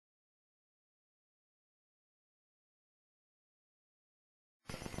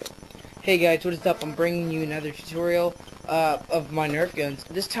Hey guys, what is up? I'm bringing you another tutorial of my Nerf guns.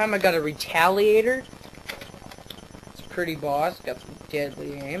 This time I got a Retaliator. It's pretty boss, got some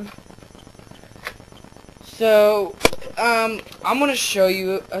deadly aim. So, I'm going to show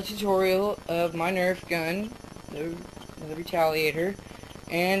you a tutorial of my Nerf gun, the Retaliator,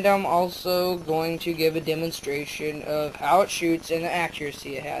 and I'm also going to give a demonstration of how it shoots and the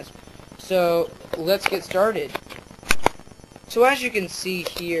accuracy it has. So, let's get started. So as you can see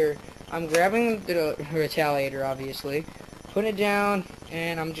here, I'm grabbing the Retaliator, obviously, putting it down,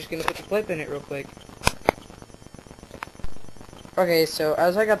 and I'm just going to put the clip in it real quick. Okay, so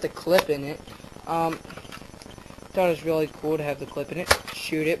as I got the clip in it, thought it was really cool to have the clip in it,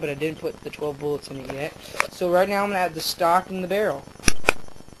 shoot it, but I didn't put the 12 bullets in it yet. So right now I'm going to add the stock in the barrel.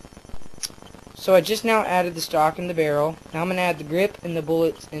 So I just now added the stock in the barrel. Now I'm going to add the grip and the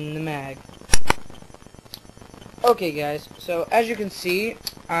bullets in the mag. Okay guys, so as you can see,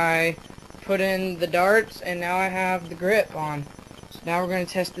 I put in the darts and now I have the grip on. So now we're going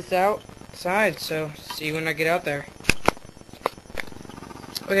to test this outside, so see you when I get out there.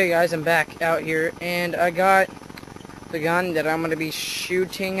 Okay guys, I'm back out here and I got the gun that I'm going to be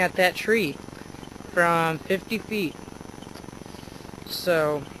shooting at that tree from 50 feet.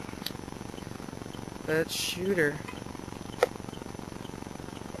 So, let's shoot her.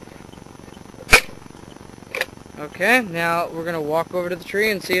 Okay, now we're going to walk over to the tree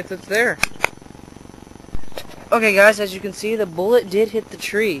and see if it's there. Okay guys, as you can see, the bullet did hit the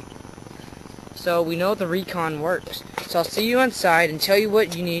tree. So we know the recon works. So I'll see you inside and tell you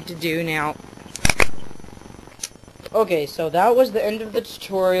what you need to do now. Okay, so that was the end of the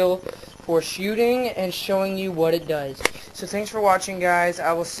tutorial for shooting and showing you what it does. So thanks for watching guys.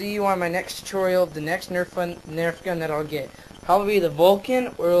 I will see you on my next tutorial of the next Nerf gun that I'll get. Probably the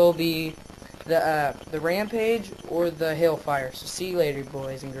Vulcan, or it'll be the Rampage or the Hailfire. So see you later,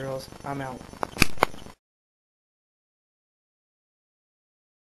 boys and girls. I'm out.